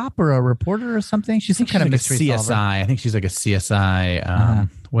cop or a reporter or something. She's some kind of mystery CSI. solver. I think she's like a CSI,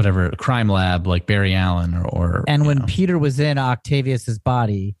 whatever, crime lab, like Barry Allen or and when Peter was in Octavius's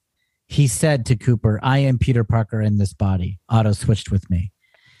body, he said to Cooper, "I am Peter Parker in this body. Otto switched with me."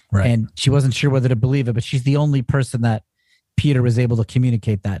 Right. And she wasn't sure whether to believe it, but she's the only person that Peter was able to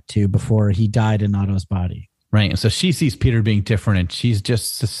communicate that to before he died in Otto's body. Right. And so she sees Peter being different and she's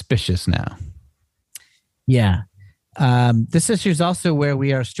just suspicious now. Yeah. This issue is also where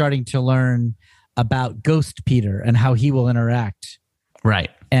we are starting to learn about Ghost Peter and how he will interact. Right.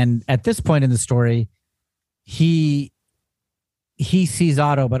 And at this point in the story, he sees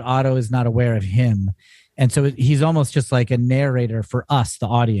Otto, but Otto is not aware of him. And so he's almost just like a narrator for us, the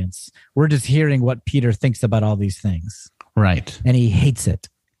audience. We're just hearing what Peter thinks about all these things. Right. And he hates it.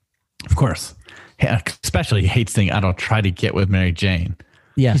 Of course. Yeah, especially he hates seeing Otto try to get with Mary Jane.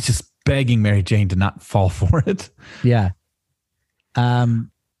 Yeah. He's just begging Mary Jane to not fall for it. Yeah. There's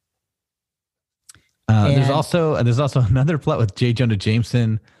also another plot with J. Jonah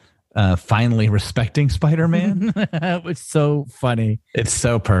Jameson finally respecting Spider-Man. It's so funny. It's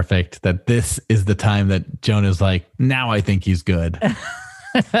so perfect that this is the time that Jonah's like, now I think he's good.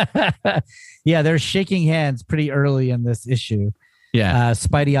 Yeah, they're shaking hands pretty early in this issue. Yeah.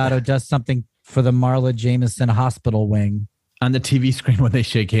 Spidey Otto does something for the Marla Jameson hospital wing. On the TV screen when they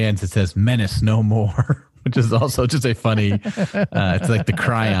shake hands, it says "Menace no more," which is also just a funny. It's like the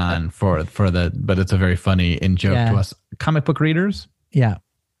cryon for the, but it's a very funny in joke to us comic book readers. Yeah,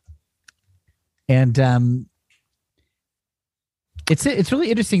 and it's really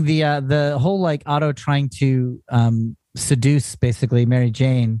interesting the whole like Otto trying to seduce basically Mary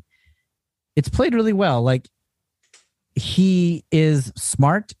Jane. It's played really well. Like he is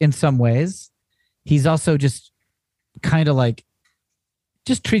smart in some ways. He's also just kind of like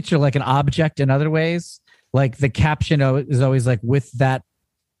just treats her like an object in other ways. Like the caption is always like, with that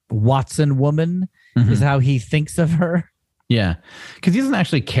Watson woman is how he thinks of her. Yeah, because he doesn't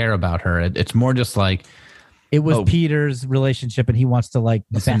actually care about her. It's more just like It was Peter's relationship, and he wants to like.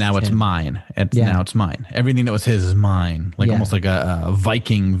 So now it's mine. Now it's mine. Everything that was his is mine. Like almost like a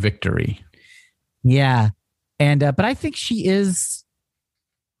Viking victory. Yeah, and but I think she is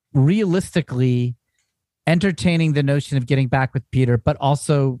realistically entertaining the notion of getting back with Peter, but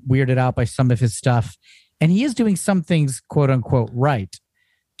also weirded out by some of his stuff. And he is doing some things, quote unquote, right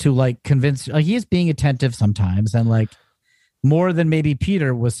to like convince. Like, he is being attentive sometimes, and like more than maybe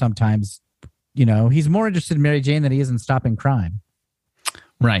Peter was sometimes. You know, he's more interested in Mary Jane than he is in stopping crime.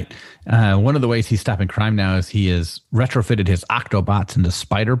 Right. One of the ways he's stopping crime now is he has retrofitted his Octobots into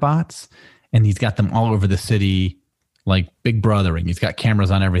spider bots, and he's got them all over the city, like Big Brothering. He's got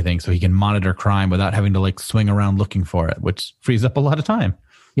cameras on everything, so he can monitor crime without having to like swing around looking for it, which frees up a lot of time.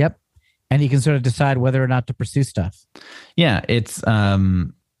 Yep. And he can sort of decide whether or not to pursue stuff. Yeah, it's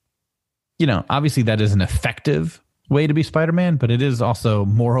obviously that is an effective way to be Spider-Man, but it is also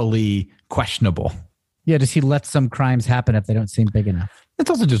morally questionable. Yeah, does he let some crimes happen if they don't seem big enough? It's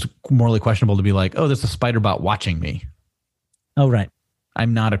also just morally questionable to be like, oh, there's a spider bot watching me. Oh, right.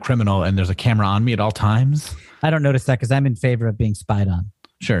 I'm not a criminal and there's a camera on me at all times. I don't notice that because I'm in favor of being spied on.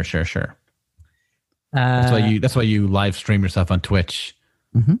 Sure. That's why you live stream yourself on Twitch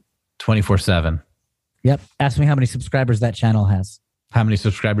 24/7. Yep. Ask me how many subscribers that channel has. How many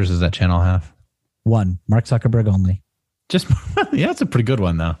subscribers does that channel have? 1. Mark Zuckerberg only. Yeah, it's a pretty good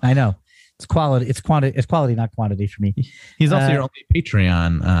one though. I know. It's quality. It's quality, not quantity for me. He's also your only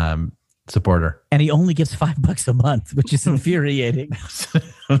Patreon supporter, and he only gives $5 a month, which is infuriating.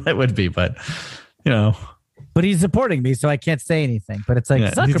 That would be, but But he's supporting me, so I can't say anything. But it's like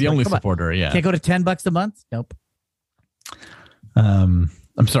he's the only supporter. Yeah, can't go to $10 a month. Nope. I'm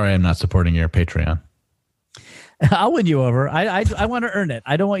sorry, I'm not supporting your Patreon. I'll win you over. I want to earn it.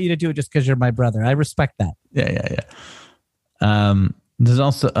 I don't want you to do it just because you're my brother. I respect that. Yeah. There's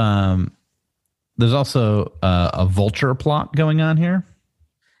also a Vulture plot going on here.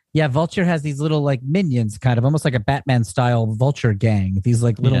 Yeah, Vulture has these little like minions, kind of almost like a Batman style Vulture gang. These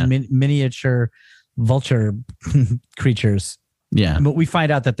like little miniature Vulture creatures. Yeah, but we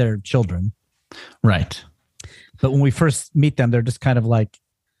find out that they're children. Right. But when we first meet them, they're just kind of like,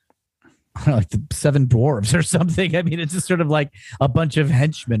 I don't know, like the 7 dwarves or something. I mean, it's just sort of like a bunch of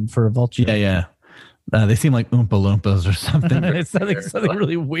henchmen for Vulture. Yeah. They seem like Oompa Loompas or something. It's something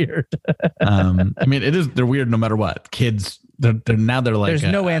really weird. I mean, they're weird no matter what. Kids, they're like. There's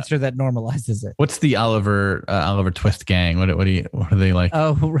no answer that normalizes it. What's the Oliver Twist gang? What are they like?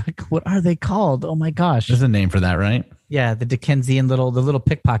 Oh, what are they called? Oh my gosh. There's a name for that, right? Yeah, the Dickensian the little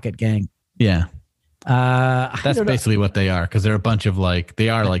pickpocket gang. Yeah. That's basically what they are, because they're a bunch of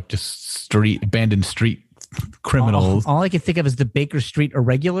just abandoned street criminals. All I can think of is the Baker Street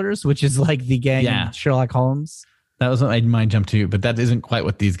Irregulars, which is like the gang in Sherlock Holmes. That was what made mind jump to, but that isn't quite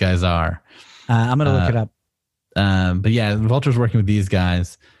what these guys are. I'm going to look it up. But yeah, Vulture's working with these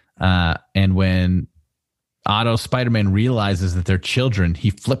guys. And when Otto Spider-Man realizes that they're children,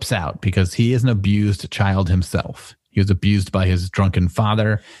 he flips out because he is an abused child himself. He was abused by his drunken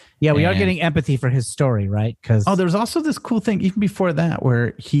father. Yeah, we are getting empathy for his story, right? There's also this cool thing even before that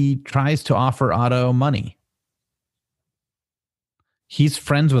where he tries to offer Otto money. He's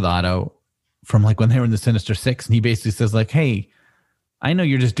friends with Otto from like when they were in the Sinister Six, and he basically says like, hey, I know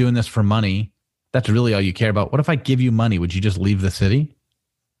you're just doing this for money. That's really all you care about. What if I give you money? Would you just leave the city?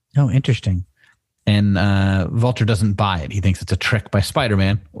 Oh, interesting. And Vulture doesn't buy it. He thinks it's a trick by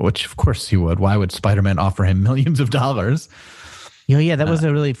Spider-Man, which of course he would. Why would Spider-Man offer him millions of dollars? Yeah, that was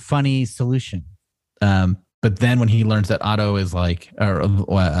a really funny solution. But then when he learns that Otto is like,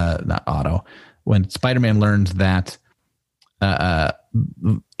 not Otto, when Spider-Man learns that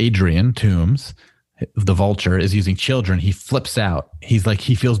Adrian Toomes, the Vulture, is using children, he flips out. He's like,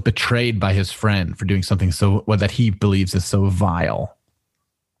 he feels betrayed by his friend for doing something that he believes is so vile.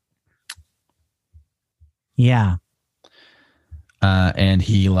 Yeah. And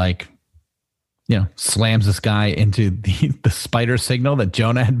he slams this guy into the spider signal that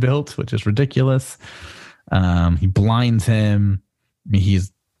Jonah had built, which is ridiculous. He blinds him. I mean,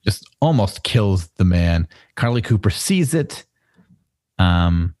 he's just almost kills the man. Carly Cooper sees it,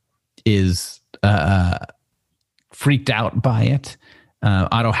 is freaked out by it.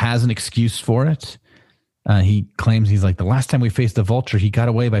 Otto has an excuse for it. He claims he's like, the last time we faced the Vulture, he got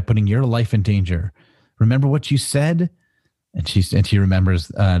away by putting your life in danger. Remember what you said? And she remembers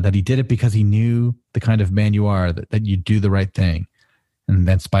that he did it because he knew the kind of man you are, that you do the right thing. And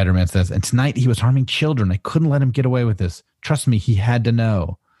then Spider-Man says, and tonight he was harming children. I couldn't let him get away with this. Trust me, he had to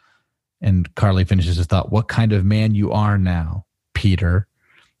know. And Carly finishes his thought, what kind of man you are now, Peter.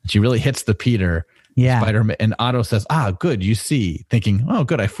 And she really hits the Peter. Yeah. Spider-Man, and Otto says, good, you see, thinking, oh,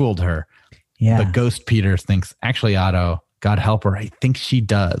 good, I fooled her. Yeah. But Ghost Peter thinks, actually, Otto, God help her, I think she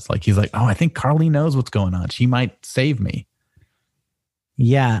does. Like, he's like, oh, I think Carly knows what's going on. She might save me.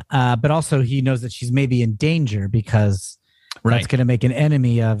 Yeah. But also he knows that she's maybe in danger because that's going to make an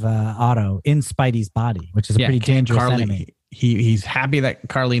enemy of Otto in Spidey's body, which is a pretty dangerous enemy. He's happy that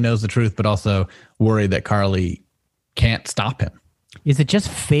Carly knows the truth, but also worried that Carly can't stop him. Is it just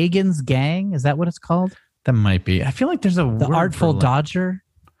Fagin's gang? Is that what it's called? That might be. I feel like there's the Artful Dodger.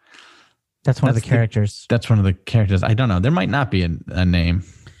 That's one of the characters. That's one of the characters. I don't know. There might not be a name.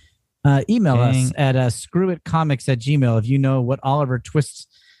 Email us at screwitcomics@gmail.com if you know what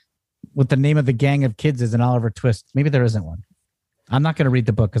the name of the gang of kids is in Oliver Twist. Maybe there isn't one. I'm not going to read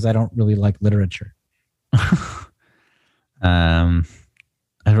the book because I don't really like literature. I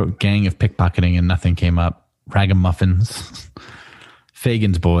wrote gang of pickpocketing and nothing came up. Ragamuffins.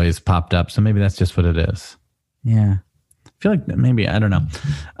 Fagin's boys popped up, so maybe that's just what it is. Yeah. I feel like maybe, I don't know.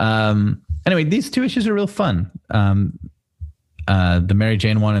 Anyway, these two issues are real fun. The Mary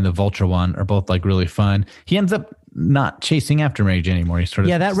Jane one and the Vulture one are both like really fun. He ends up not chasing after Mary Jane anymore. He sort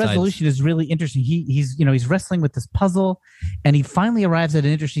of that resolution is really interesting. He's wrestling with this puzzle, and he finally arrives at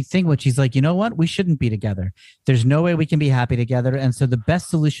an interesting thing, which he's like, you know what? We shouldn't be together. There's no way we can be happy together, and so the best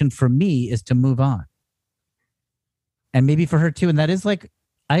solution for me is to move on. And maybe for her too. And that is like,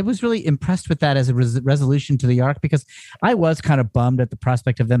 I was really impressed with that as a resolution to the arc, because I was kind of bummed at the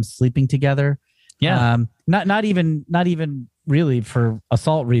prospect of them sleeping together. Yeah. Not even really for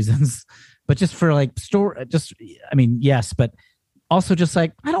assault reasons, but just for like yes, but also just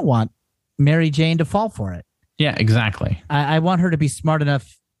like, I don't want Mary Jane to fall for it. Yeah, exactly. I want her to be smart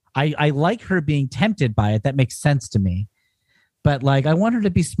enough. I like her being tempted by it. That makes sense to me. But like, I want her to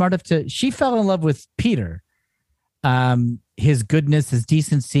be smart enough she fell in love with Peter. His goodness, his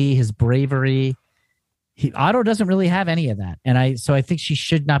decency, his bravery. Otto doesn't really have any of that. And so I think she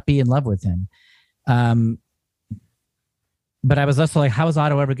should not be in love with him. But I was also like, how is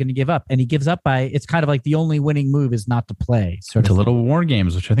Otto ever going to give up? And he gives up it's kind of like the only winning move is not to play. Sort of little war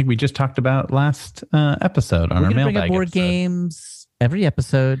games, which I think we just talked about last episode on our mailbag. Bring up board games every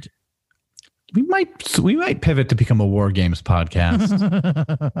episode. We might pivot to become a war games podcast.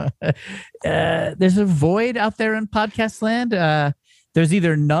 There's a void out there in podcast land. There's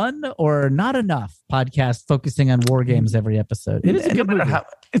either none or not enough podcasts focusing on war games every episode. It is a good movie.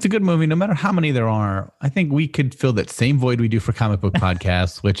 It's a good movie, no matter how many there are. I think we could fill that same void we do for comic book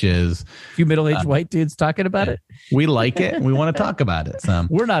podcasts, which is a few middle-aged white dudes talking about it. We like it. We want to talk about it. So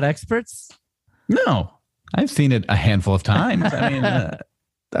we're not experts. No, I've seen it a handful of times. I mean,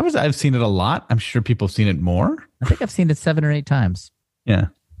 I've seen it a lot. I'm sure people have seen it more. I think I've seen it 7 or 8 times. Yeah.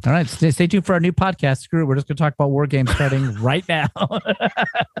 All right. Stay tuned for our new podcast. Screw it. We're just going to talk about war games starting right now.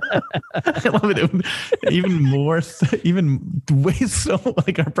 I love it. Even way so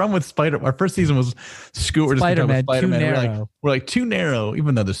like our problem with our first season was Spider-Man. We're like too narrow,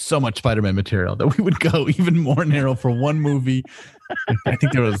 even though there's so much Spider-Man material that we would go even more narrow for one movie. I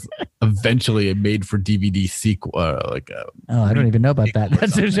think there was eventually a made for DVD sequel. I don't even know about that.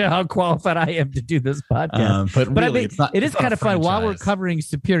 That's just how qualified I am to do this podcast. But really, it is kind of fun while we're covering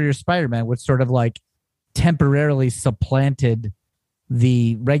Superior Spider-Man, which sort of like temporarily supplanted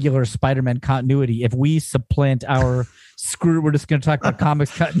the regular Spider-Man continuity. If we supplant our we're just going to talk about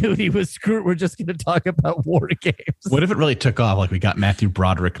comics continuity with we're just going to talk about war games. What if it really took off? Like we got Matthew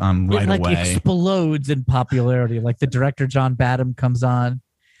Broderick on right away. It explodes in popularity. Like the director John Badham comes on.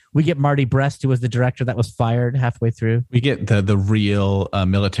 We get Marty Brest, who was the director that was fired halfway through. We get the real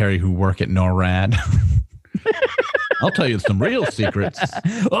military who work at NORAD. I'll tell you some real secrets.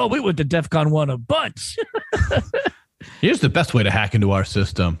 Oh, we went to DEFCON 1 a bunch. Here's the best way to hack into our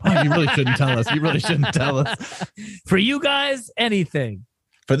system. Oh, you really shouldn't tell us. You really shouldn't tell us. For you guys, anything.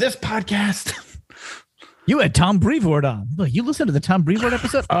 For this podcast. You had Tom Brevoort on. Look, you listen to the Tom Brevoort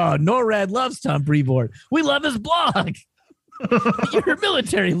episode? Oh, NORAD loves Tom Brevoort. We love his blog. You're a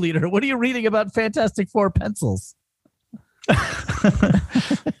military leader. What are you reading about Fantastic Four pencils?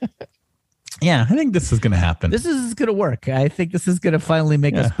 Yeah, I think this is going to happen. This is going to work. I think this is going to finally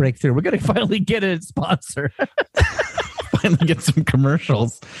make us break through. We're going to finally get a sponsor. Finally get some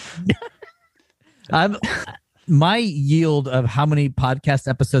commercials. My yield of how many podcast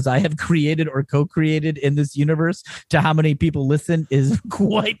episodes I have created or co-created in this universe to how many people listen is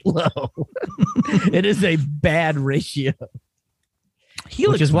quite low. It is a bad ratio.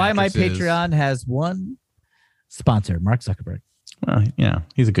 Which is why my Patreon has one sponsor, Mark Zuckerberg. Well, yeah,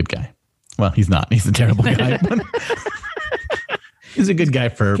 he's a good guy. Well, he's not. He's a terrible guy. He's a good guy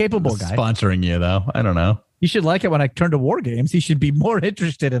for capable guy sponsoring you, though. I don't know. You should like it when I turn to war games. He should be more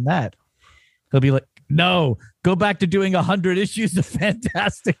interested in that. He'll be like, no, go back to doing 100 issues of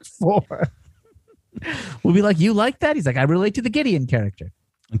Fantastic Four. We'll be like, you like that? He's like, I relate to the Gideon character.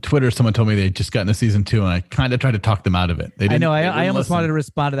 On Twitter, someone told me they just got into season 2, and I kind of tried to talk them out of it. I know. I almost wanted to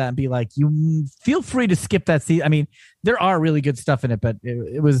respond to that and be like, you feel free to skip that season. I mean, there are really good stuff in it, but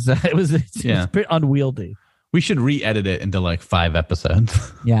it was pretty unwieldy. We should re-edit it into like 5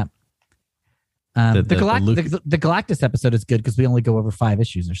 episodes. Yeah. The Galactus episode is good because we only go over 5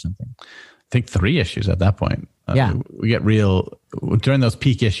 issues or something. I think 3 issues at that point. Yeah. We get real, during those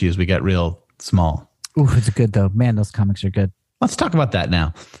peak issues, we get real small. Ooh, it's good though. Man, those comics are good. Let's talk about that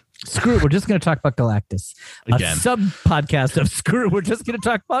now. Screw it. We're just going to talk about Galactus. Again. A sub-podcast of Screw it. We're just going to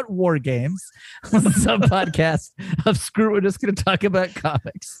talk about war games. Sub-podcast of Screw it. We're just going to talk about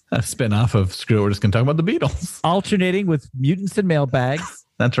comics. A spin-off of Screw it. We're just going to talk about the Beatles. Alternating with mutants and mailbags.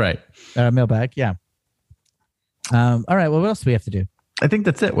 That's right. Mailbag, yeah. All right. Well, what else do we have to do? I think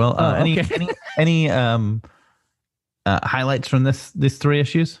that's it. Well, okay. any highlights from these 3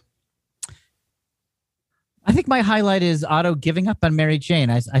 issues? I think my highlight is Otto giving up on Mary Jane.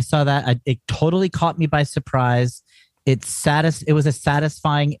 I saw that. It totally caught me by surprise. It was a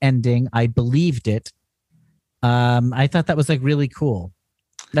satisfying ending. I believed it. I thought that was like really cool.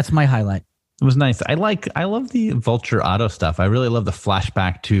 That's my highlight. It was nice. I love the Vulture Otto stuff. I really love the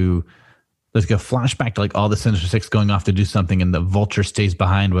flashback to, there's like a flashback to like all the Sinister Six going off to do something, and the Vulture stays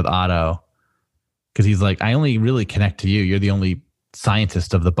behind with Otto because he's like, I only really connect to you. You're the only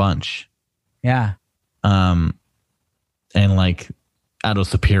scientist of the bunch. Yeah. And like Otto's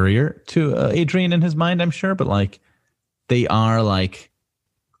superior to Adrian in his mind, I'm sure, but like they are like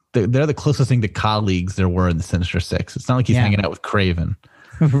they're the closest thing to colleagues there were in the Sinister Six. It's not like he's hanging out with Craven.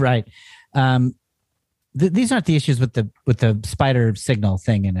 Right. These aren't the issues with the spider signal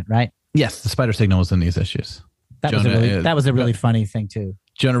thing in it, right? Yes, the spider signal was in these issues. That was a really funny thing too.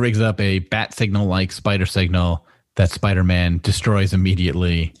 Jonah rigs up a bat signal like spider signal that Spider-Man destroys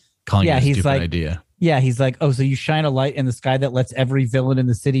immediately, calling it a stupid idea. Yeah, he's like, oh, so you shine a light in the sky that lets every villain in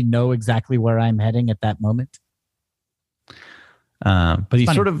the city know exactly where I'm heading at that moment. But he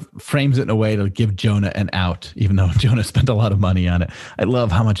sort of frames it in a way to give Jonah an out, even though Jonah spent a lot of money on it. I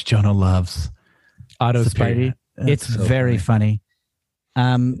love how much Jonah loves Otto Spidey. It's so very funny.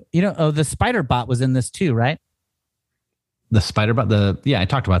 The Spider Bot was in this too, right? The Spider Bot, I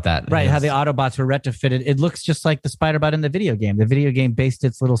talked about that. Right, how the Autobots were retrofitted. It looks just like the Spider Bot in the video game. The video game based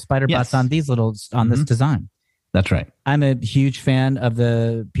its little Spider Bots on this design. That's right. I'm a huge fan of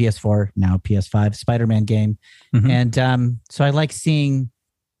the PS4, now PS5 Spider-Man game. Mm-hmm. And so I like seeing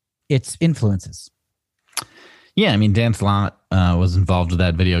its influences. Yeah, I mean, Dan Slott was involved with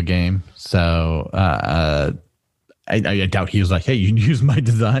that video game. So I doubt he was like, hey, you can use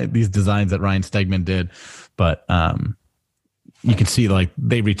these designs that Ryan Stegman did. But you can see like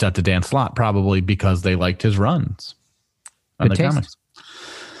they reached out to Dan Slott probably because they liked his runs on the comics.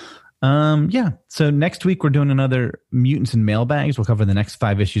 So next week we're doing another Mutants and Mailbags. We'll cover the next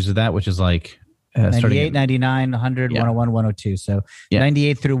 5 issues of that, which is like 98, 99, 100, 101, 102. So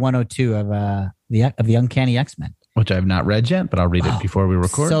 98 through 102 of the Uncanny X-Men, which I have not read yet, but I'll read it before we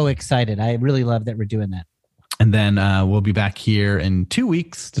record. So excited. I really love that we're doing that. And then we'll be back here in 2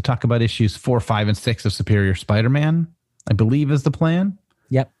 weeks to talk about issues 4, 5, and 6 of Superior Spider-Man, I believe is the plan.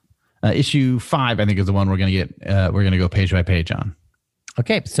 Yep. Issue 5, I think, is the one we're going to get. We're going to go page by page on.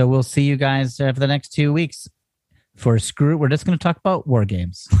 Okay, so we'll see you guys for the next 2 weeks. For Screw It, we're just going to talk about war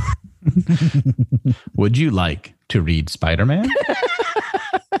games. Would you like to read Spider-Man?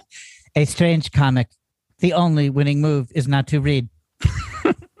 A strange comic. The only winning move is not to read.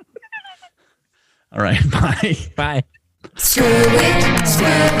 All right, bye. Bye. Screw it,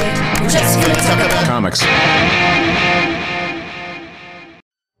 we're just gonna talk about comics.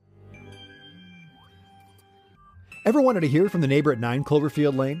 Ever wanted to hear from the neighbor at 9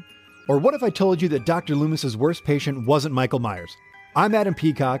 Cloverfield Lane? Or what if I told you that Dr. Loomis's worst patient wasn't Michael Myers? I'm Adam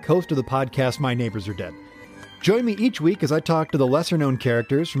Peacock, host of the podcast My Neighbors Are Dead. Join me each week as I talk to the lesser-known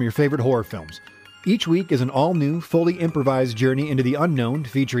characters from your favorite horror films. Each week is an all-new, fully improvised journey into the unknown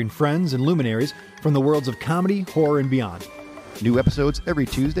featuring friends and luminaries from the worlds of comedy, horror, and beyond. New episodes every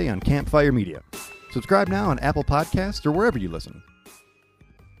Tuesday on Campfire Media. Subscribe now on Apple Podcasts or wherever you listen.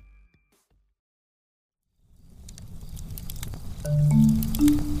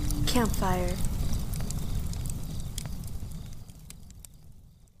 Campfire.